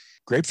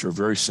grapes are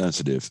very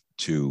sensitive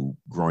to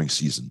growing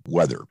season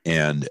weather,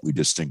 and we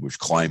distinguish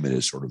climate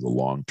as sort of the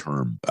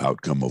long-term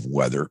outcome of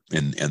weather,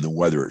 and the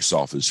weather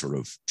itself is sort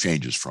of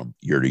changes from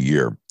year to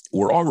year.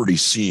 We're already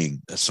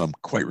seeing some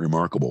quite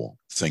remarkable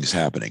things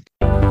happening.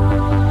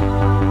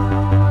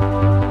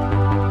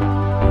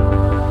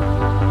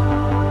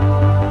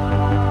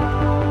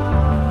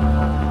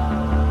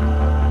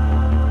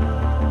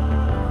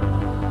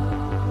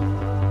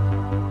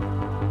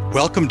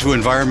 Welcome to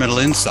Environmental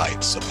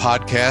Insights, a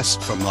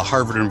podcast from the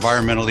Harvard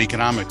Environmental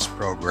Economics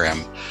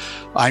program.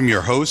 I'm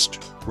your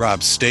host,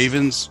 Rob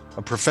Stavins,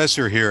 a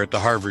professor here at the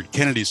Harvard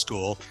Kennedy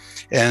School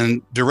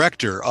and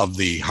director of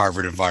the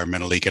Harvard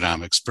Environmental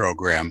Economics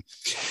program.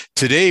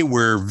 Today,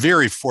 we're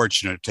very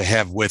fortunate to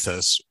have with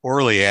us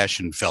Orley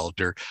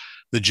Ashenfelter,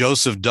 the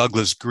Joseph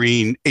Douglas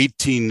Green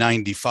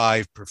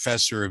 1895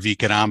 Professor of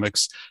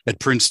Economics at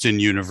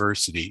Princeton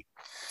University.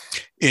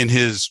 In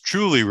his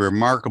truly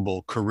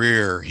remarkable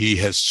career, he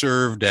has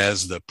served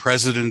as the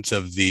president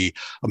of the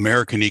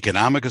American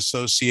Economic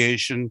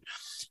Association,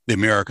 the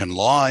American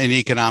Law and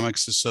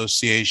Economics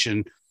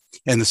Association,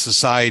 and the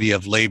Society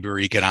of Labor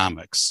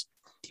Economics.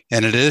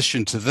 And in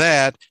addition to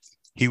that,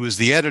 he was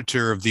the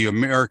editor of the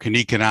American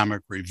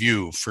Economic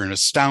Review for an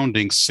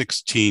astounding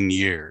 16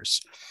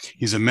 years.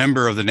 He's a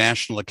member of the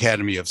National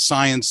Academy of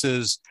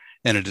Sciences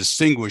and a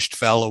distinguished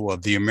fellow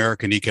of the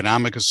American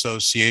Economic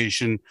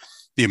Association,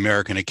 the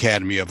American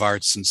Academy of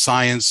Arts and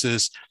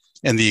Sciences,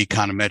 and the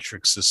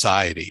Econometric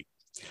Society.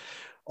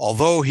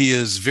 Although he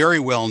is very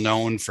well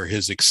known for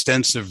his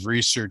extensive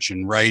research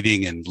and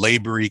writing in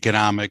labor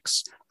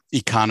economics,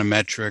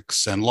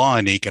 econometrics, and law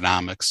and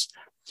economics,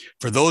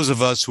 for those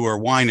of us who are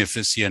wine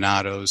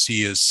aficionados,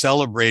 he is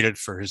celebrated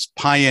for his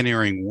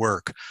pioneering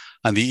work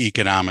on the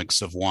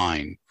economics of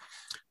wine.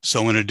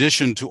 So in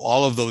addition to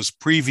all of those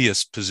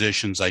previous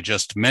positions I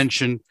just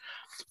mentioned,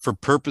 for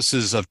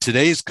purposes of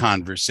today's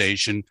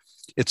conversation,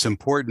 it's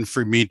important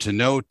for me to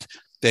note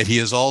that he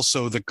is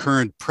also the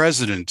current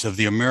president of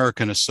the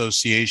American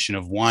Association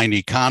of Wine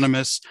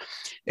Economists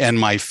and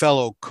my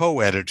fellow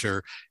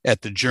co-editor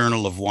at the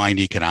Journal of Wine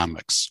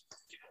Economics.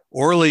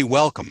 Orley,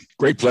 welcome.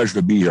 Great pleasure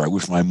to be here. I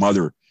wish my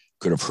mother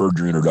could have heard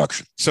your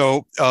introduction.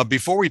 So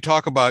before we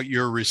talk about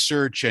your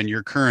research and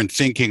your current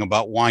thinking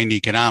about wine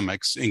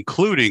economics,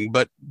 including,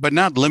 but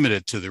not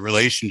limited to, the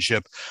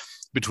relationship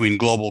between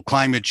global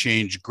climate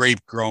change,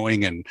 grape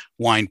growing, and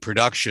wine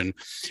production,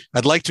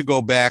 I'd like to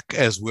go back,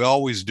 as we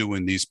always do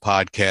in these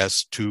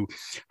podcasts, to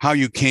how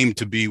you came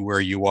to be where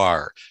you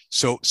are.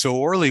 So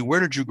Orley, where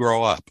did you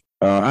grow up?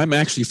 I'm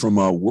actually from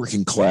a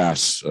working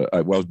class. I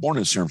was born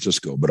in San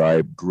Francisco, but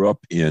I grew up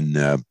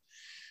in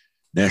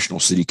National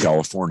City,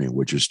 California,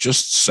 which is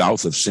just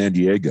south of San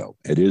Diego.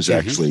 It is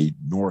actually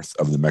north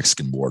of the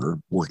Mexican border,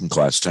 working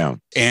class town.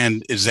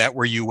 And is that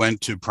where you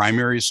went to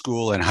primary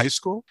school and high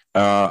school?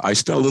 I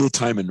spent a little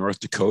time in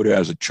North Dakota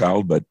as a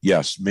child, but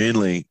yes,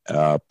 mainly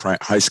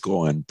high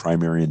school and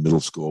primary and middle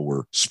school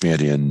were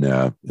spent in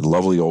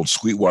lovely old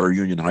Sweetwater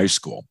Union High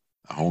School,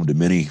 home to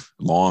many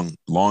long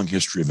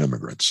history of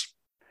immigrants.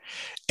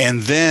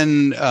 And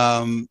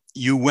then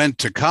you went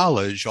to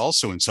college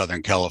also in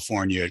Southern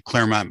California at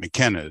Claremont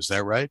McKenna. Is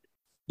that right?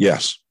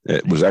 Yes.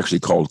 It was actually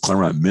called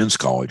Claremont Men's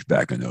College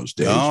back in those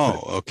days.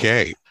 Oh,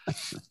 okay.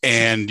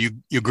 And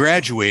you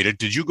graduated.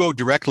 Did you go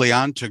directly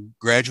on to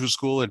graduate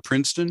school at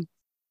Princeton?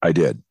 I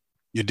did.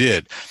 You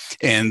did.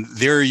 And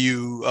there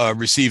you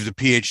received a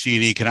PhD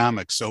in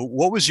economics. So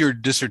what was your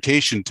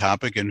dissertation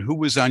topic and who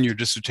was on your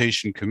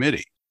dissertation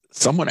committee?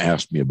 Someone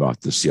asked me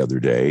about this the other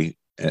day.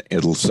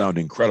 It'll sound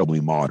incredibly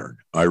modern.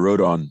 I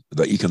wrote on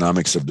the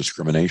economics of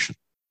discrimination.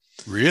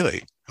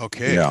 Really?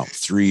 Okay. Yeah,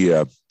 three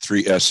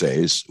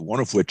essays,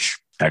 one of which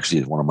actually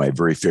is one of my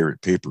very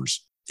favorite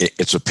papers.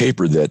 It's a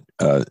paper that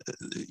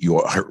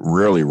you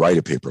rarely write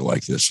a paper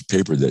like this, a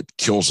paper that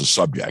kills a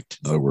subject.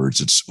 In other words,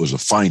 it was a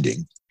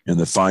finding, and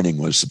the finding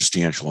was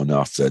substantial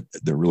enough that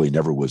there really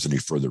never was any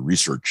further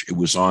research. It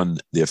was on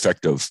the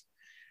effect of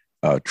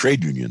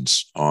trade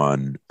unions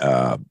on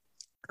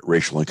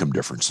racial income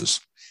differences.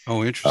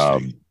 Oh,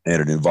 interesting.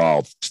 And it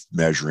involved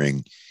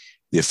measuring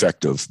the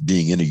effect of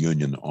being in a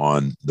union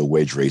on the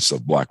wage rates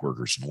of Black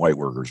workers and white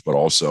workers, but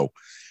also,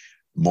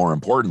 more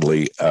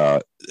importantly,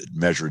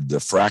 measured the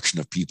fraction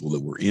of people that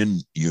were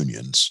in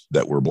unions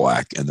that were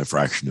Black and the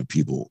fraction of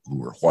people who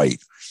were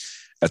white.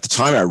 At the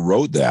time I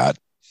wrote that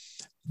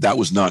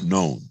was not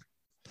known.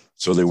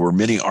 So there were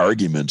many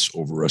arguments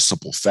over a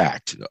simple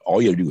fact.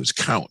 All you had to do is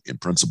count in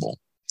principle.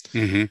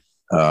 And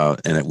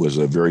it was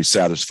a very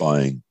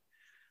satisfying.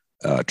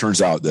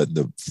 Turns out that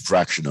the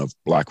fraction of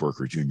Black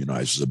workers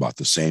unionized was about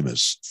the same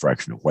as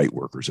fraction of white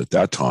workers at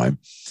that time.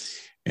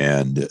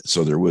 And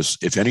so there was,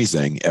 if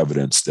anything,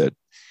 evidence that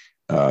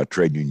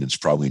trade unions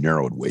probably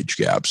narrowed wage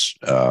gaps.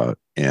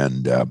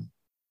 And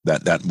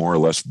that more or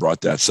less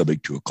brought that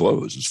subject to a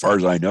close. As far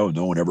as I know,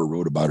 no one ever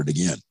wrote about it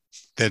again.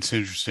 That's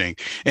interesting.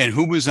 And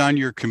who was on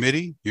your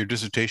committee, your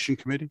dissertation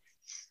committee?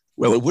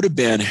 Well, it would have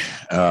been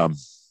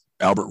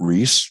Albert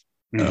Rees,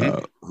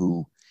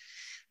 who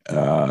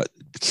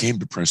came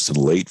to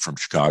Princeton late from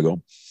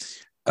Chicago,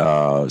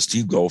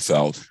 Steve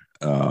Goldfeld,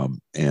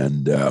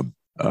 and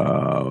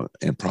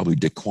probably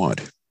Dick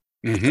Quant.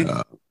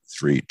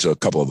 To a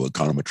couple of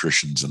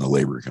econometricians and a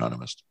labor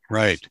economist.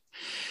 Right.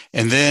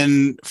 And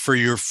then for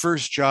your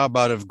first job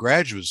out of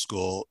graduate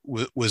school,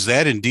 was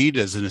that indeed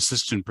as an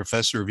assistant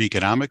professor of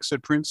economics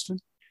at Princeton?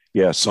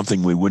 Yeah,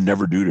 something we would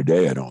never do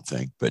today, I don't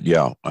think. But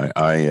yeah,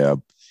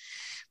 the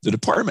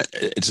department,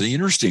 it's an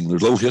interesting,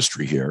 there's a little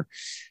history here.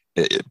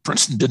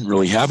 Princeton didn't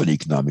really have an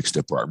economics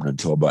department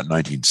until about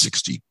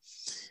 1960.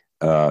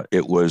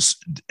 It was,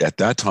 at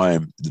that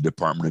time, the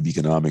Department of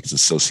Economics and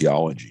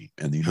Sociology,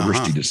 and the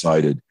university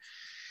decided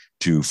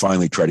to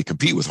finally try to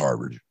compete with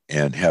Harvard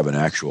and have an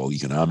actual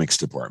economics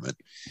department,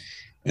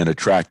 and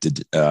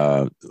attracted,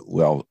 a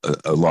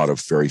lot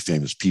of very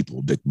famous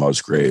people, Dick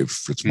Musgrave,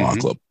 Fritz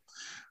Machlup,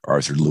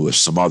 Arthur Lewis,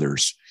 some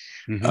others,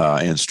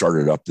 and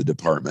started up the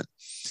department.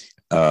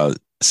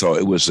 So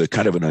it was a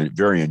kind of a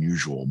very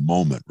unusual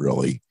moment,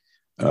 really,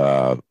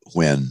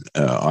 when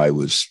I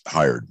was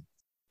hired.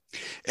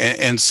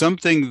 And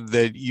something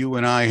that you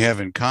and I have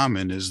in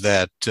common is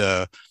that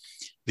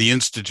the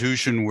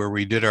institution where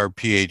we did our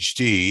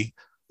PhD,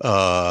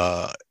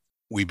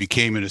 we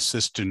became an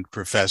assistant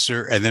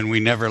professor, and then we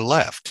never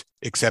left,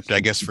 except,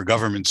 I guess, for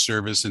government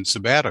service and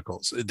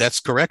sabbaticals. That's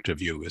correct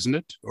of you, isn't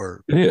it?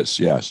 Or it is,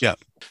 yes. Yeah.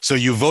 So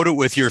you voted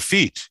with your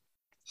feet.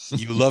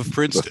 You love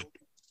Princeton.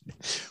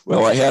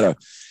 Well, I had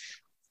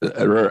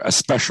a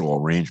special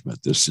arrangement,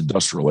 this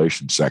industrial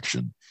relations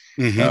section,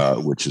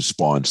 which has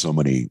spawned so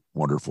many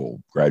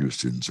wonderful graduate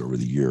students over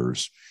the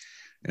years,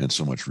 and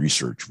so much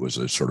research, was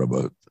a sort of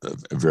a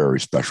very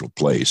special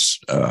place.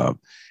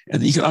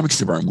 And the economics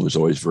department was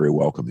always very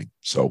welcoming.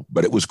 So,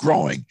 but it was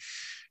growing.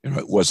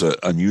 It was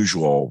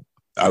unusual.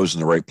 I was in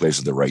the right place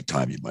at the right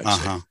time, you might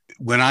say.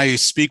 When I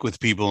speak with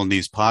people in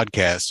these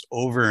podcasts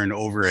over and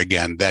over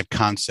again, that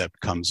concept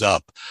comes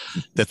up,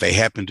 that they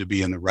happen to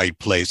be in the right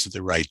place at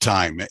the right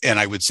time. And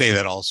I would say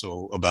that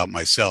also about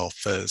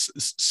myself.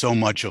 So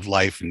much of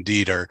life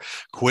indeed are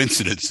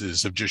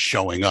coincidences of just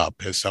showing up,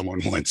 as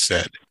someone once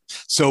said.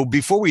 So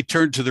before we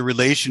turn to the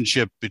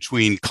relationship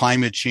between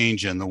climate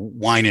change and the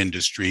wine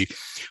industry,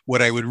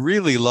 what I would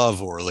really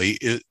love, Orly,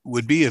 it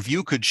would be if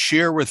you could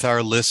share with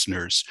our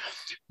listeners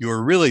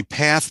your really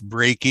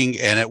path-breaking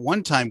and at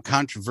one time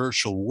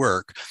controversial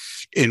work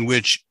in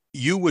which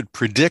you would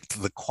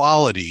predict the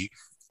quality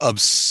of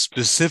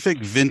specific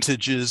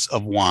vintages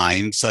of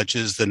wine, such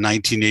as the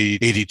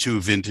 1982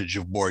 vintage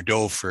of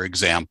Bordeaux, for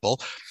example,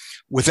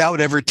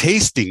 without ever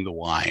tasting the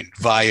wine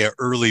via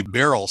early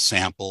barrel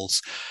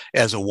samples,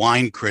 as a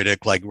wine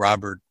critic like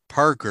Robert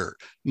Parker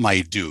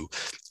might do.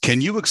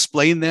 Can you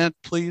explain that,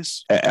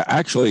 please?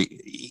 Actually,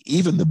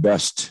 even the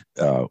best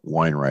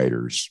wine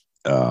writers,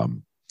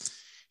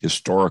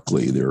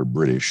 historically, they're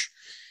British,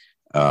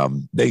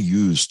 they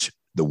used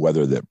the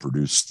weather that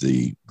produced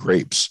the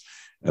grapes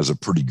as a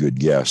pretty good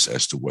guess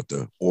as to what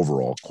the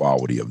overall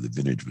quality of the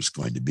vintage was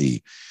going to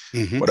be.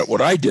 What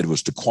I did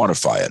was to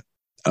quantify it.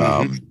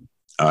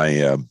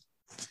 I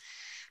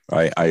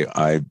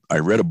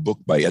read a book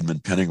by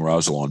Edmund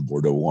Penning-Rosell on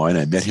Bordeaux wine.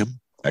 I met him.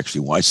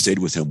 Actually, I stayed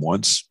with him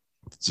once.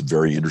 It's a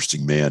very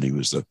interesting man. He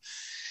was the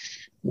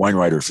wine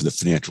writer for the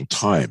Financial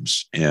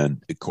Times,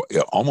 and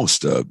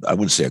almost, I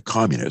wouldn't say a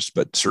communist,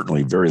 but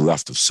certainly very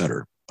left of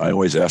center. I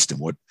always asked him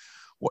what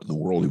in the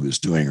world he was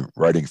doing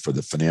writing for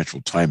the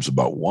Financial Times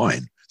about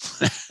wine.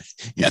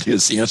 And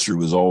his answer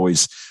was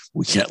always,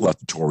 we can't let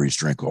the Tories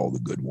drink all the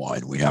good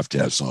wine. We have to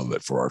have some of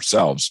it for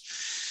ourselves.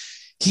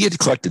 He had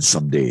collected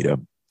some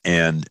data,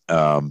 and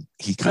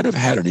he kind of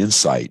had an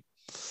insight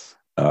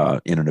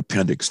in an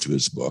appendix to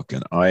his book.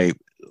 And I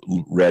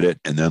read it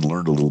and then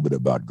learned a little bit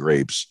about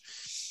grapes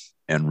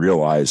and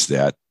realized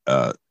that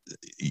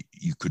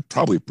you could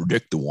probably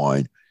predict the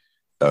wine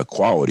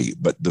quality.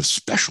 But the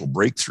special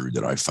breakthrough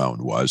that I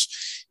found was,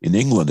 in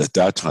England at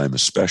that time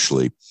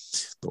especially,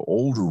 the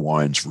older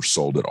wines were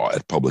sold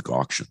at public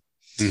auction.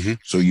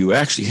 So you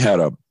actually had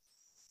a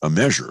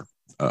measure,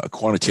 a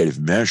quantitative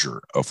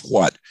measure of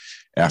what,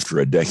 after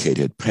a decade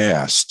had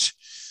passed,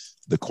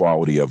 the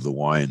quality of the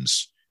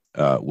wines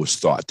was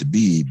thought to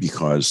be,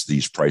 because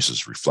these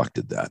prices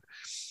reflected that.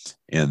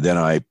 And then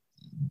I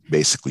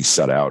basically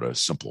set out a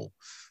simple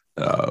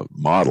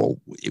model.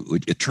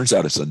 It turns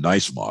out it's a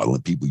nice model,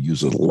 and people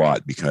use it a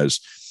lot because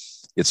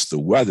it's the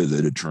weather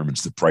that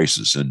determines the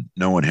prices, and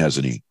no one has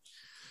any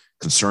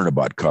concern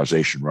about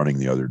causation running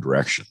the other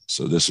direction.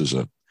 So this is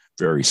a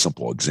very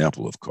simple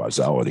example of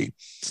causality.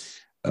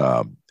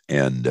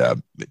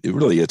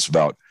 It's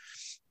about,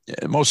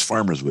 most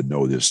farmers would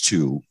know this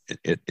too.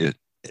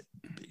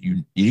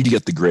 You need to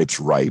get the grapes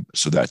ripe.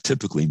 So that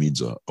typically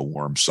means a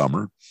warm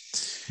summer.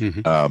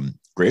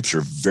 Grapes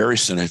are very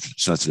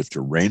sensitive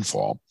to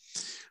rainfall.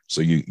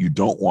 So you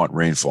don't want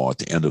rainfall at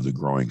the end of the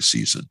growing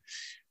season.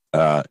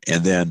 And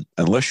then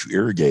unless you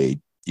irrigate,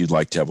 you'd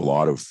like to have a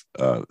lot of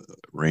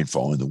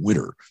rainfall in the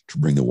winter to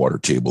bring the water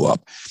table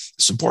up.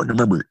 It's important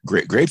to remember,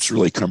 grapes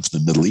really come from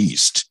the Middle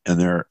East,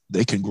 and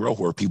they can grow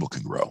where people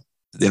can grow.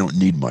 They don't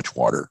need much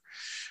water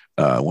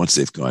once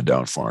they've gone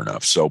down far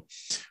enough. So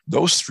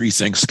those three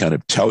things kind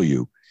of tell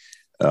you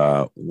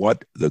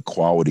what the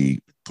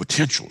quality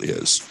potential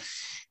is.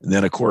 And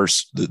then, of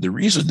course, the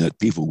reason that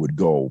people would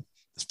go,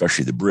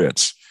 especially the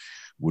Brits,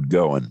 would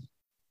go and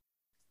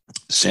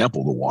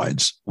sample the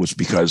wines was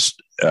because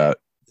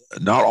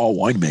not all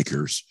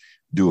winemakers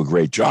do a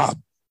great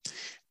job.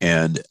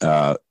 And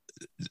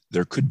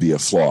there could be a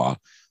flaw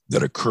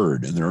that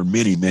occurred. And there are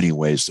many, many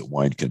ways that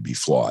wine can be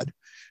flawed.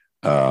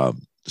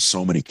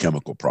 So many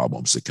chemical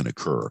problems that can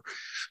occur.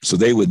 So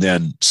they would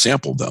then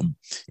sample them.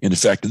 And in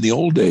fact, in the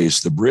old days,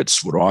 the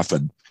Brits would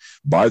often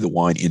buy the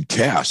wine in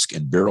cask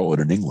and barrel it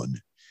in England.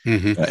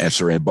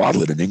 And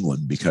bottle it in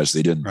England because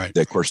they didn't,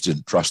 they of course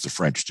didn't trust the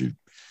French to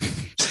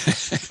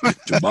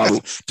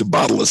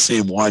bottle the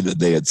same wine that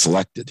they had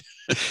selected.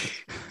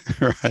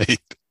 Right.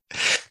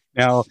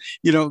 Now,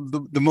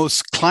 the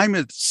most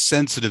climate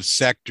sensitive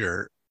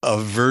sector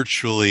of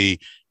virtually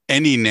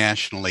any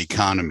national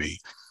economy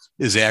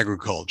is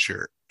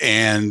agriculture.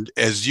 And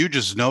as you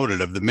just noted,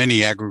 of the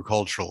many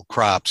agricultural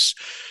crops,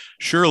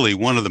 surely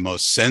one of the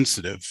most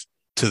sensitive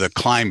to the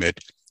climate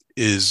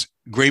is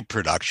grape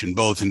production,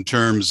 both in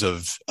terms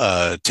of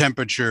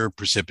temperature,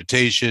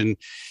 precipitation,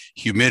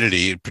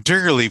 humidity,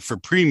 particularly for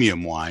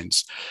premium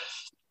wines.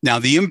 Now,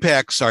 the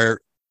impacts are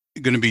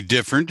going to be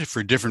different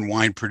for different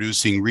wine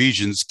producing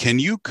regions. Can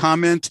you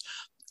comment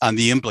on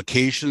the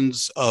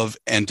implications of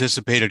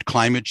anticipated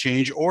climate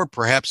change, or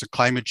perhaps a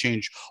climate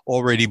change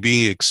already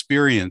being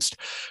experienced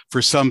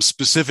for some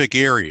specific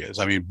areas?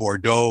 I mean,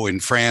 Bordeaux in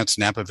France,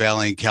 Napa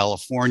Valley in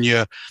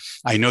California.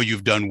 I know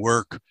you've done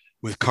work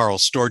with Karl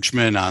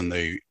Storchman on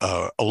the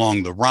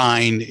along the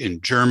Rhine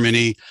in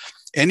Germany.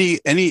 Any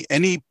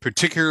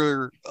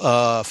particular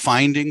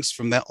findings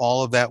from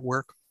all of that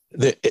work?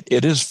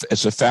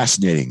 It's a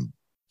fascinating,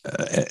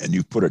 and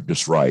you put it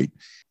just right.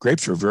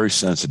 Grapes are very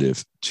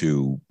sensitive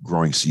to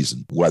growing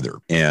season weather,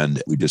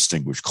 and we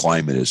distinguish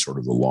climate as sort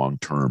of the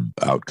long-term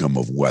outcome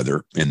of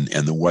weather, and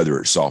the weather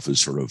itself is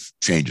sort of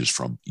changes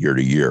from year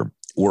to year.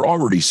 We're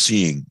already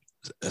seeing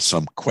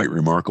some quite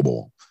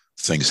remarkable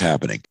things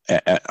happening.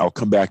 I'll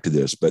come back to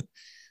this, but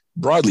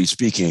broadly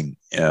speaking,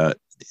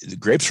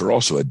 grapes are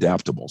also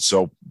adaptable.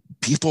 So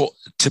people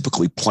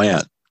typically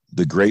plant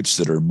the grapes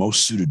that are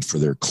most suited for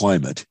their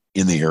climate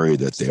in the area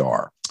that they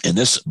are. And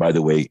this, by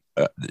the way,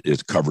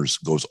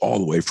 goes all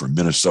the way from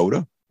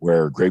Minnesota,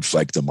 where grapes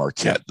like the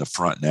Marquette and the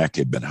Frontenac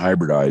have been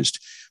hybridized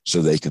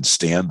so they can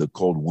stand the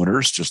cold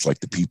winters, just like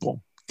the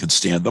people can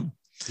stand them,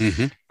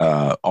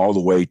 all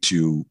the way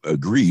to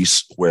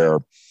Greece, where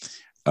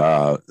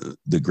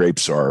the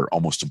grapes are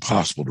almost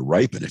impossible to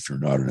ripen if you're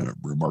not in a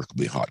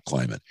remarkably hot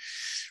climate.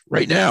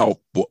 Right now,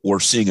 we're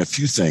seeing a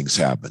few things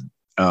happen.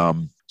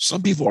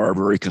 Some people are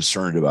very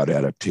concerned about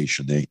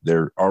adaptation.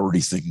 They're already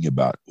thinking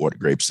about what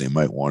grapes they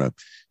might want to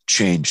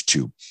change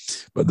to.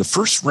 But the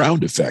first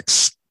round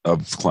effects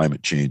of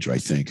climate change, I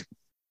think,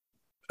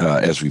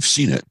 as we've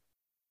seen it,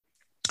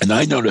 and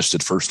I noticed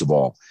it, first of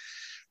all,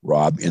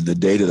 Rob, in the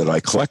data that I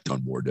collect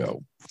on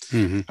Bordeaux.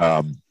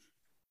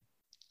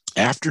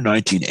 After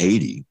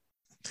 1980,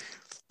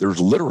 there's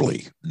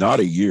literally not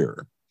a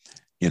year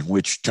in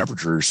which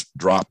temperatures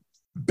drop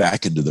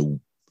back into the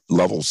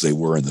levels they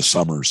were in the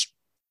summers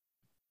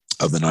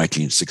of the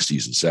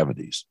 1960s and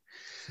 70s.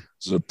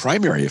 So the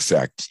primary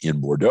effect in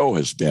Bordeaux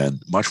has been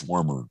much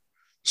warmer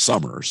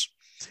summers,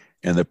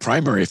 and the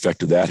primary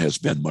effect of that has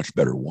been much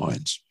better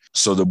wines.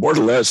 So the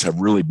Bordelais have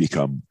really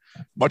become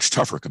much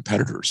tougher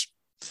competitors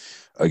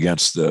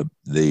against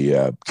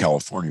the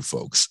California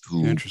folks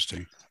who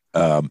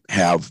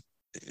have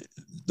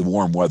the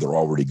warm weather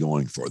already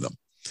going for them.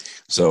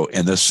 So,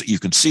 and this, you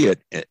can see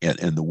it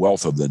in the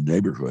wealth of the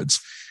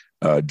neighborhoods.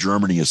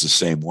 Germany is the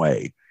same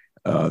way.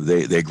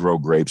 They grow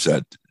grapes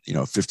at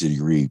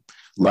 50-degree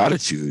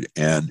latitude,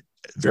 and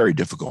very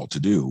difficult to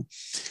do.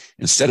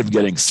 Instead of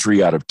getting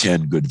 3 out of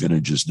 10 good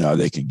vintages, now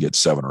they can get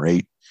 7 or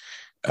 8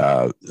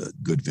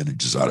 good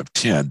vintages out of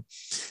 10.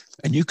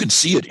 And you can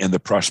see it in the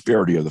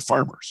prosperity of the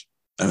farmers.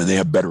 I mean, they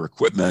have better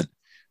equipment.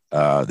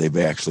 They've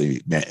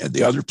actually,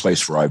 the other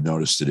place where I've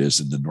noticed it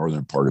is in the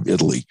northern part of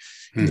Italy,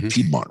 in the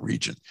Piedmont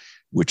region,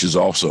 which is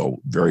also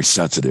very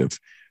sensitive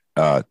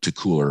to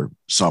cooler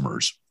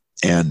summers.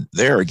 And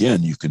there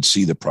again, you can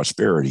see the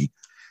prosperity.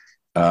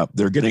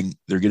 They're getting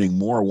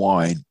more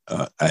wine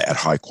at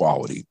high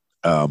quality.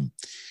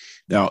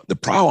 Now, the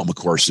problem, of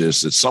course,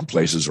 is that some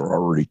places are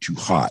already too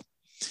hot.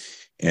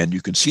 And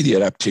you can see the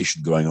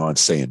adaptation going on,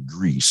 say, in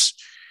Greece,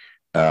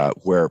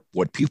 where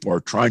what people are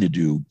trying to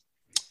do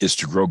is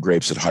to grow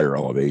grapes at higher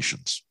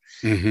elevations.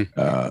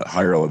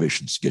 Higher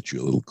elevations get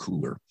you a little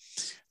cooler.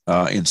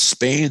 In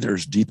Spain,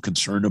 there's deep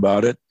concern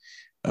about it.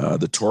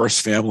 The Torres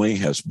family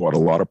has bought a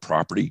lot of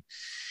property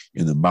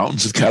in the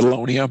mountains of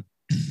Catalonia,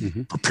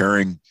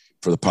 preparing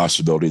for the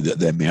possibility that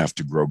they may have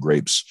to grow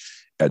grapes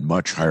at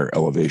much higher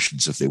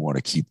elevations if they want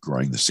to keep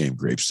growing the same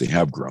grapes they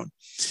have grown.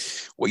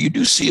 What you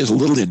do see is a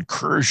little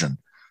incursion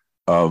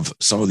of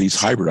some of these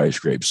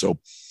hybridized grapes. So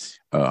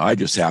I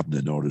just happened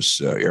to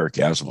notice Eric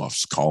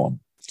Asimov's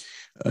column.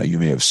 You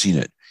may have seen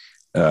it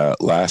I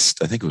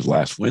think it was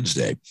last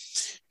Wednesday.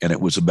 And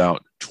it was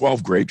about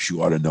 12 grapes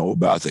you ought to know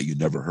about that you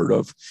never heard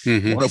of,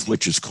 one of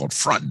which is called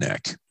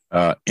Frontenac.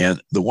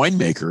 And the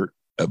winemaker,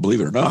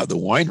 believe it or not, the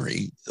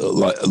winery,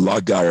 La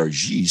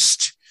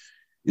Garagiste,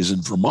 is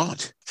in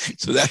Vermont.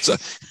 So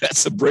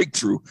that's a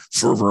breakthrough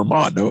for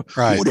Vermont. No,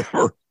 right.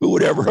 Who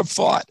would ever have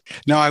thought?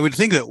 Now, I would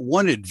think that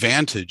one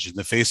advantage in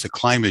the face of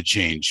climate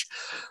change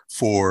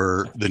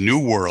for the New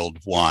World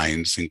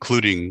wines,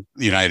 including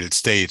the United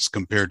States,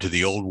 compared to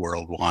the Old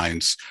World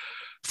wines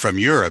from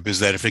Europe, is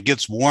that if it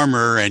gets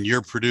warmer and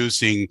you're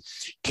producing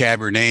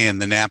Cabernet in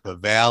the Napa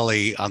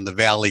Valley on the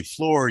valley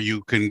floor,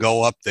 you can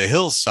go up the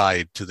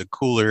hillside to the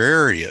cooler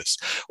areas,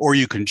 or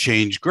you can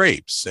change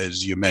grapes,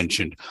 as you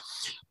mentioned.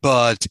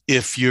 But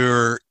if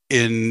you're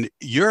in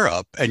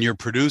Europe and you're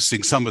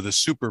producing some of the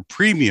super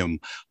premium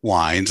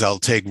wines, I'll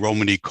take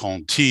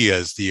Romanée-Conti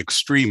as the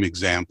extreme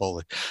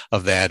example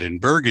of that in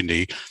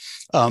Burgundy.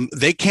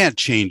 They can't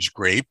change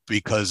grape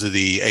because of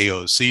the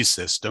AOC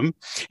system.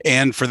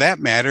 And for that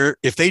matter,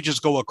 if they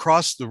just go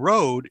across the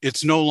road,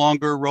 it's no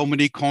longer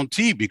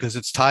Romanée-Conti because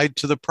it's tied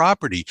to the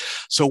property.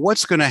 So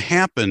what's going to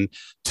happen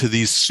to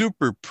these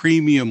super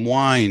premium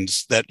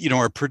wines that,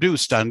 are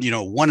produced on,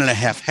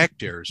 1.5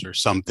 hectares or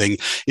something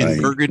in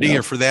Burgundy,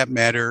 or for that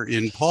matter,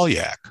 in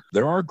Pauillac?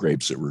 There are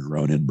grapes that were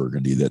grown in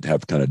Burgundy that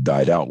have kind of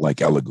died out, like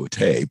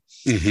Aligoté.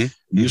 Mm-hmm. It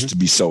used to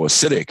be so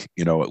acidic.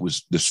 It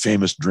was this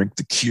famous drink,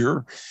 the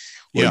Cure,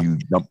 where you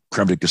dump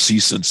creme de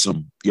cassis and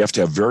you have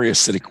to have very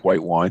acidic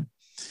white wine.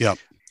 Yeah.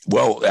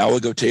 Well,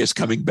 Aligoté is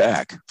coming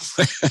back.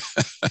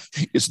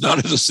 It's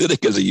not as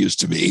acidic as it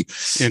used to be.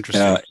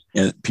 Interesting.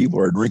 And people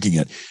are drinking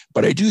it.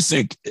 But I do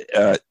think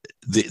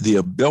the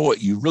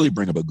ability, you really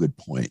bring up a good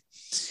point.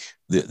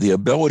 The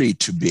ability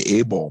to be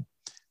able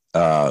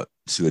to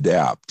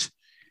adapt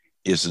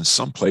is in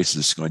some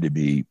places going to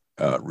be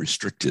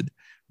restricted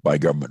by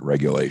government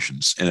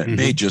regulations. And it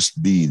may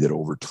just be that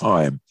over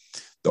time,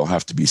 there'll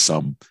have to be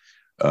some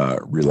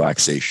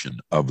relaxation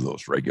of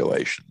those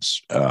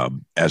regulations,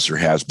 as there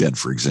has been,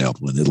 for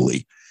example, in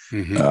Italy.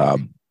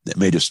 It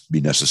may just be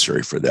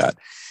necessary for that.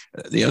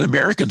 The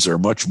Americans are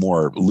much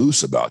more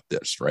loose about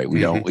this, right?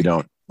 We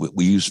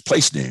use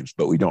place names,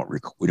 but we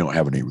don't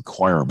have any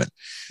requirement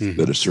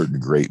that a certain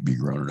grape be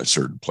grown in a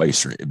certain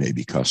place, or it may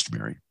be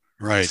customary.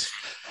 Right.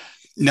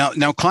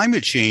 Now,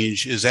 climate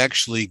change is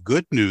actually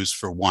good news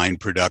for wine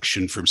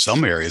production from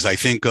some areas. I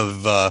think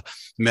of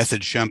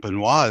Method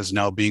Champenoise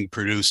now being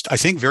produced, I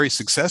think, very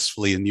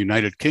successfully in the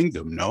United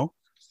Kingdom. No,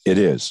 it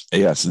is.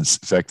 Yes, in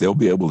fact, they'll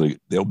be able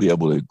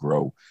to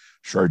grow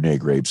Chardonnay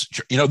grapes.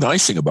 The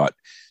nice thing about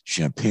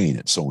Champagne,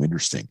 it's so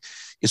interesting.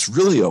 It's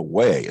really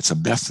it's a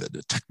method,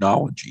 a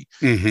technology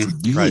for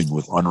dealing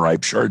with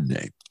unripe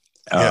Chardonnay.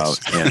 Yes.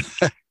 And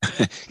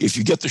if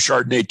you get the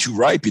Chardonnay too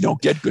ripe, you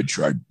don't get good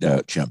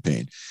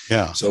Champagne.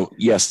 Yeah. So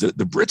yes, the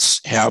Brits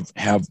have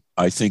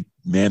I think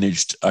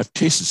managed. I've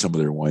tasted some of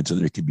their wines,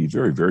 and they can be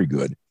very, very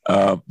good.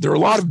 There are a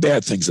lot of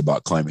bad things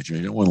about climate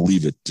change. I don't want to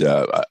leave it.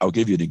 I'll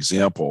give you an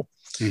example.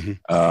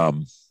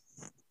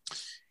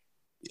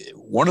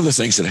 One of the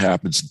things that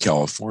happens in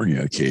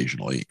California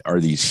occasionally are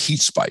these heat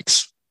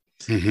spikes.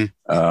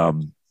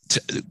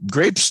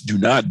 Grapes do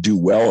not do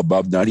well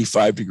above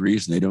 95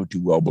 degrees, and they don't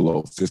do well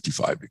below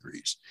 55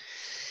 degrees.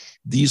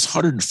 These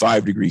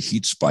 105-degree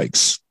heat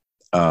spikes,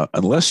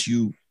 unless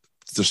you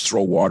just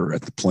throw water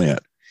at the plant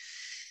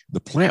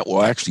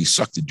will actually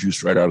suck the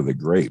juice right out of the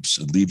grapes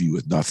and leave you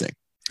with nothing.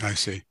 I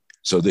see.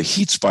 So the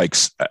heat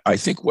spikes, I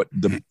think what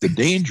the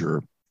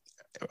danger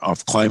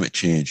of climate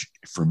change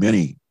for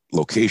many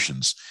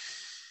locations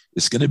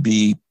is going to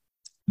be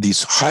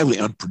these highly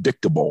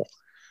unpredictable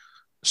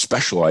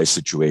specialized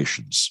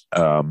situations.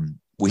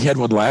 We had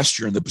one last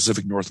year in the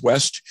Pacific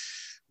Northwest,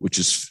 which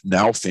is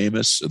now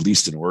famous, at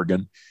least in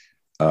Oregon,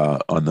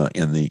 in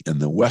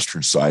the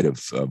western side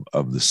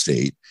of the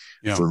state,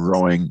 for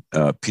growing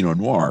Pinot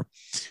Noir.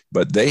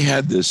 But they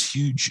had this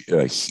huge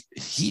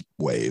heat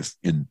wave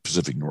in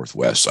Pacific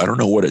Northwest. I don't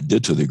know what it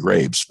did to the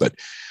grapes, but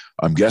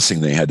I'm guessing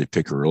they had to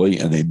pick early,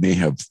 and they may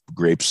have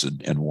grapes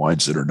and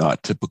wines that are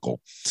not typical.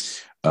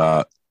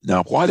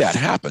 Now, why that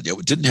happened?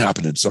 It didn't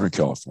happen in Southern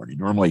California.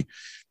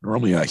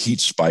 Normally a heat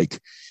spike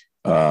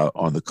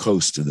on the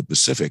coast in the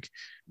Pacific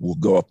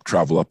will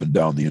travel up and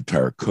down the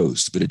entire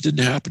coast, but it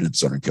didn't happen in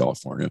Southern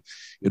California.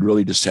 It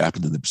really just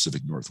happened in the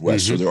Pacific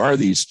Northwest. So there are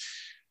these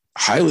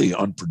highly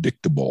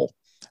unpredictable,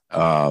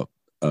 I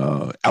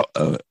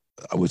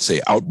would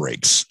say,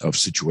 outbreaks of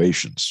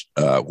situations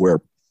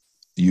where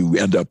you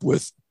end up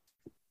with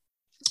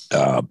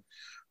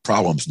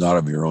problems not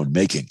of your own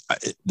making.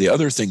 The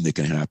other thing that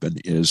can happen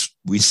is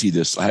we see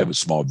this. I have a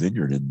small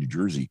vineyard in New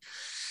Jersey.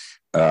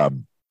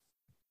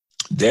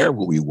 There,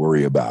 what we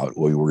worry about,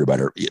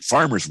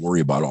 farmers worry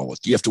about all of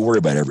it. You have to worry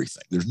about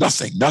everything. There's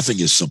nothing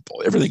is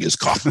simple. Everything is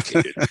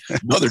complicated.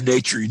 Mother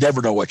Nature, you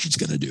never know what she's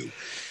going to do.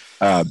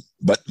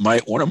 But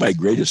one of my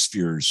greatest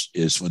fears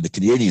is when the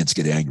Canadians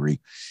get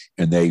angry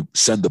and they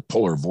send the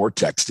polar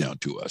vortex down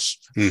to us.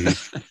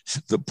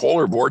 The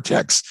polar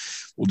vortex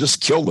will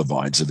just kill the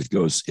vines if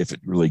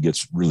it really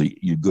gets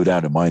you go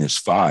down to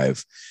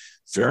 -5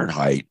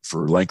 Fahrenheit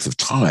for a length of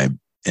time.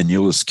 and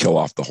you'll just kill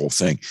off the whole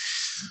thing.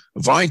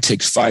 A vine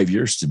takes 5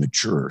 years to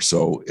mature,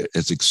 so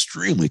it's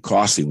extremely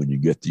costly when you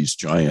get these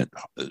giant,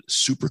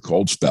 super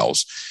cold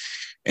spells.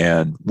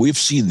 And we've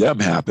seen them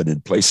happen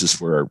in places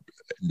where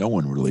no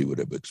one really would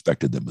have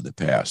expected them in the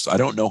past. I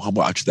don't know how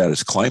much that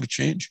is climate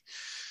change,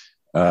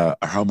 or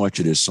how much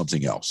it is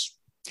something else.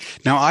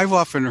 Now, I've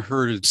often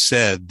heard it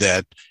said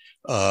that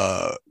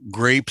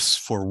grapes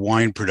for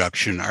wine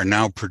production are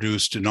now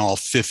produced in all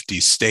 50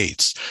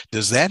 states.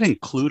 Does that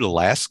include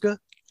Alaska?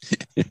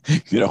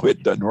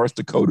 North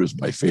Dakota is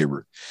my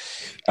favorite.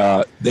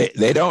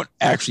 They don't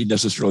actually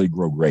necessarily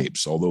grow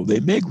grapes, although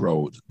they may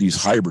grow these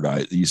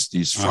hybridized,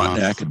 these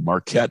Frontenac and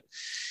Marquette.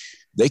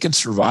 They can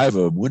survive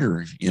a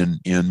winter in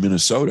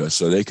Minnesota,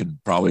 so they can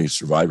probably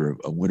survive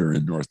a winter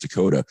in North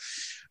Dakota.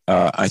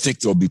 I think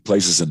there'll be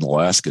places in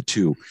Alaska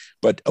too.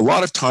 But a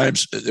lot of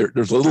times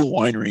there's a little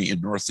winery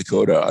in North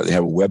Dakota. They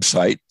have a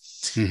website.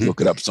 Mm-hmm.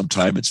 Look it up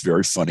sometime. It's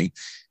very funny.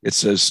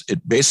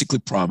 It basically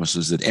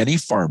promises that any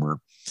farmer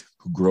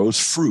who grows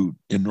fruit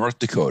in North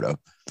Dakota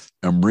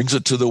and brings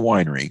it to the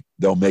winery,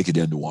 they'll make it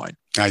into wine.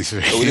 I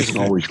see. So it isn't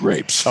always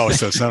grapes. Oh,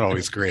 so it's not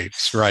always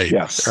grapes. Right.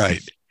 Yes.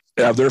 Right.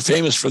 They're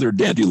famous for their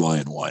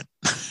dandelion wine.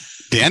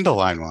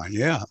 Dandelion wine.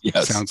 Yeah.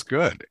 Yes. Sounds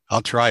good.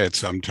 I'll try it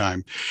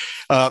sometime.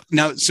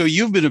 Now, so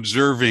you've been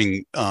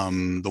observing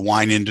the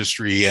wine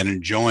industry and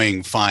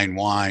enjoying fine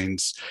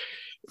wines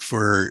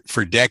for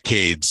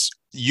decades.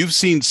 You've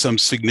seen some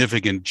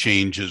significant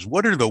changes.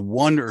 What are the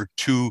one or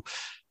two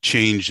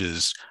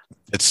changes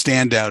that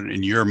stand out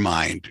in your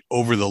mind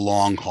over the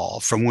long haul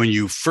from when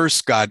you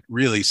first got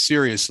really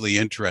seriously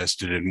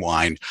interested in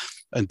wine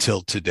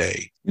until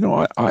today?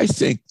 I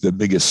think the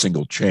biggest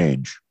single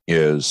change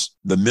is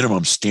the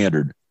minimum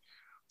standard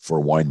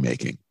for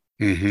winemaking.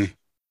 Mm-hmm.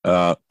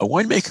 A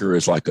winemaker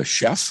is like a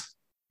chef.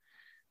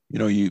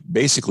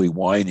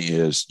 Wine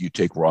is, you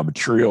take raw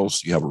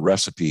materials, you have a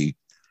recipe,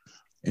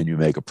 and you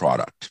make a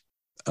product.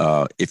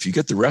 If you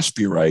get the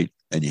recipe right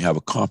and you have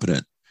a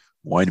competent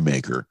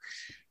winemaker,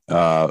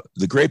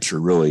 the grapes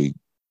are really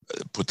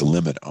put the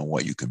limit on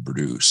what you can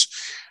produce.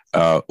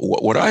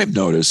 What I've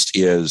noticed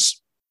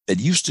is it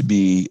used to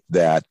be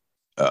that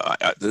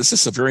this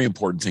is a very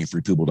important thing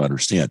for people to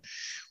understand.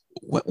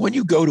 When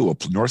you go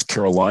to North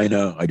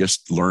Carolina, I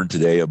just learned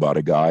today about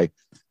a guy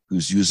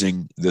who's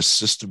using this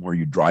system where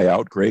you dry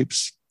out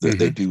grapes that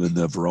they do in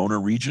the Verona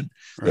region.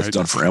 That's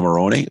done for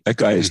Amarone. That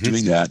guy is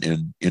doing that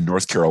in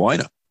North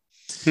Carolina.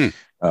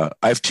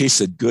 I've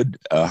tasted good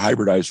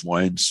hybridized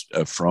wines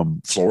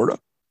from Florida.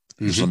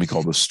 There's something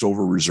called the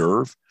Stover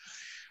Reserve.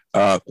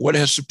 What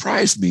has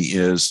surprised me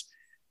is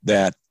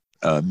that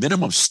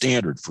minimum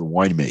standard for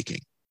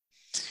winemaking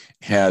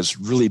has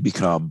really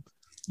become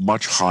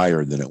much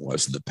higher than it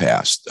was in the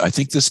past. I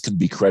think this can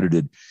be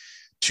credited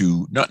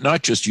to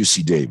not just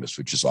UC Davis,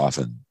 which is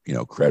often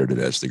credited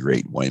as the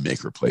great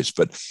winemaker place,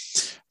 but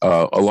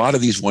a lot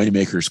of these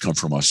winemakers come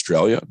from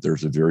Australia.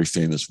 There's a very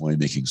famous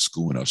winemaking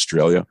school in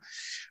Australia,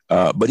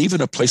 but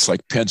even a place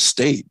like Penn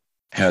State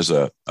has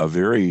a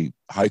very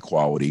high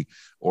quality,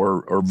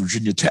 or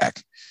Virginia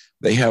Tech.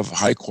 They have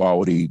high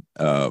quality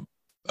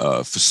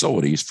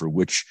facilities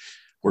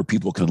where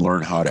people can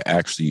learn how to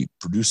actually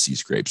produce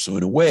these grapes. So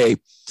in a way,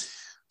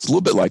 it's a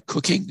little bit like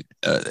cooking.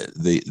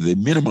 The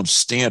minimum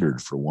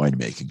standard for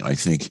winemaking, I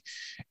think,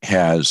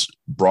 has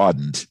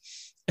broadened,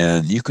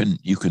 and you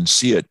can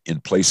see it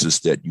in places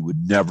that you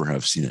would never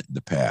have seen it in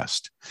the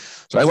past.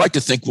 So I like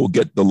to think we'll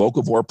get the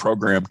Locavore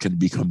program can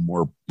become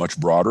much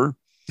broader.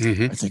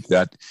 I think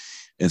that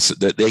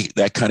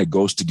that kind of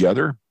goes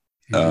together.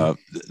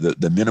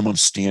 The minimum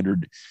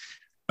standard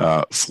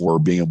for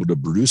being able to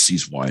produce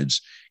these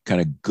wines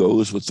kind of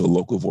goes with the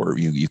Locavore.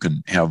 You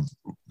can have.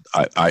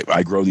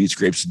 I grow these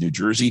grapes in New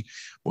Jersey,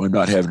 but I'm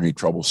not having any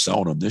trouble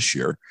selling them this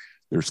year.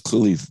 There's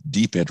clearly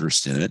deep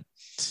interest in it.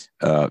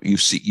 You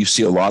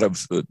see a lot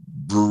of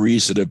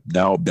breweries that have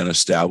now been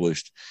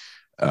established.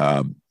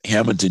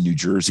 Hamilton, New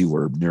Jersey,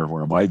 near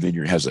where my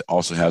vineyard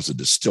also has a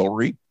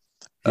distillery.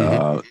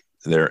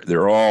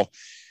 They're all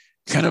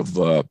kind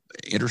of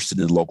interested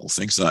in local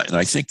things, and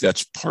I think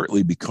that's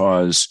partly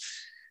because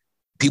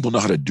people know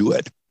how to do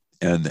it.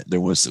 And there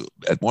was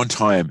at one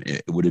time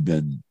it would have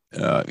been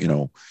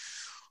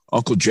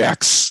Uncle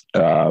Jack's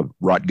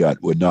rot gut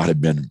would not have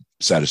been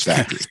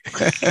satisfactory.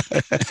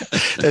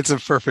 That's a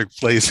perfect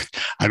place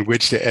on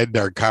which to end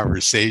our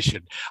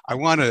conversation. I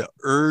want to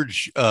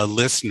urge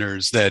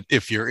listeners that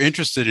if you're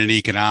interested in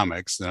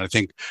economics, and I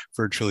think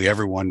virtually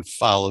everyone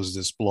follows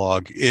this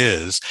blog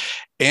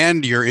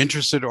and you're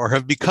interested or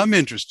have become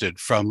interested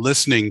from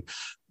listening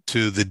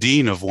to the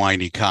Dean of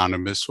Wine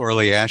Economists,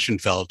 Orly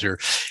Ashenfelter,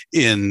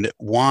 in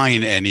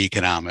Wine and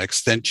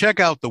Economics, then check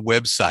out the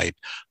website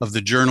of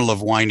the Journal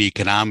of Wine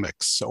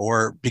Economics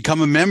or become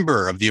a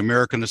member of the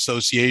American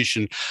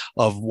Association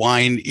of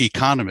Wine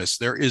Economists.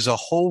 There is a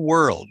whole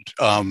world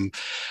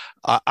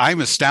I'm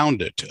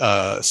astounded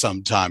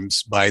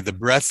sometimes by the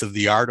breadth of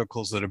the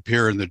articles that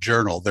appear in the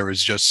journal. There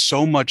is just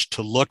so much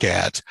to look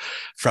at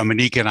from an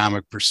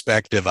economic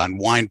perspective on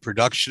wine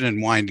production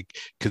and wine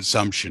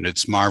consumption.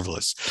 It's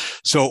marvelous.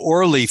 So,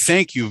 Orly,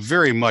 thank you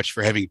very much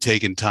for having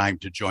taken time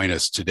to join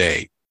us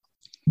today.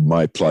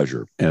 My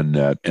pleasure.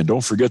 And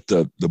don't forget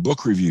the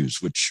book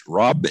reviews, which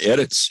Rob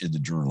edits in the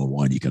Journal of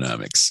Wine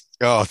Economics.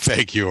 Oh,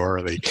 thank you,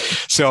 Orly.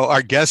 So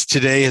our guest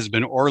today has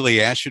been Orly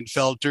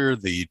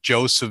Ashenfelter, the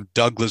Joseph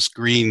Douglas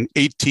Green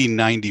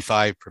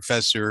 1895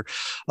 Professor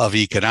of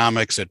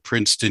Economics at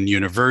Princeton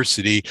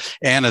University,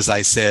 and as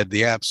I said,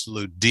 the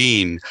absolute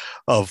dean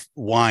of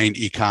wine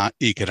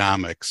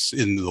economics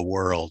in the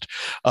world.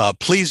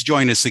 Please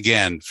join us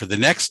again for the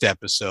next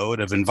episode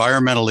of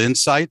Environmental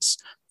Insights,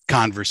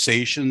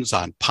 Conversations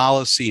on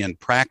Policy and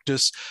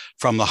Practice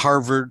from the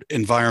Harvard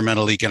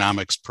Environmental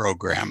Economics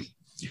Program.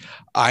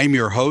 I'm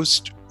your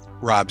host,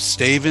 Rob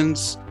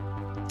Stavins.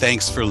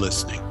 Thanks for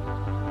listening.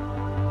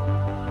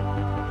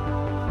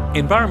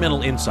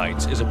 Environmental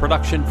Insights is a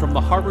production from the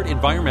Harvard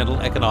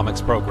Environmental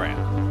Economics Program.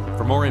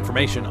 For more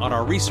information on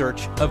our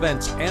research,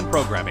 events, and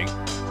programming,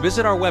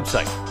 visit our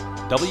website,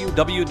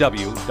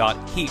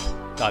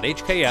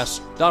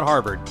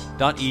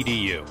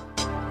 www.heap.hks.harvard.edu.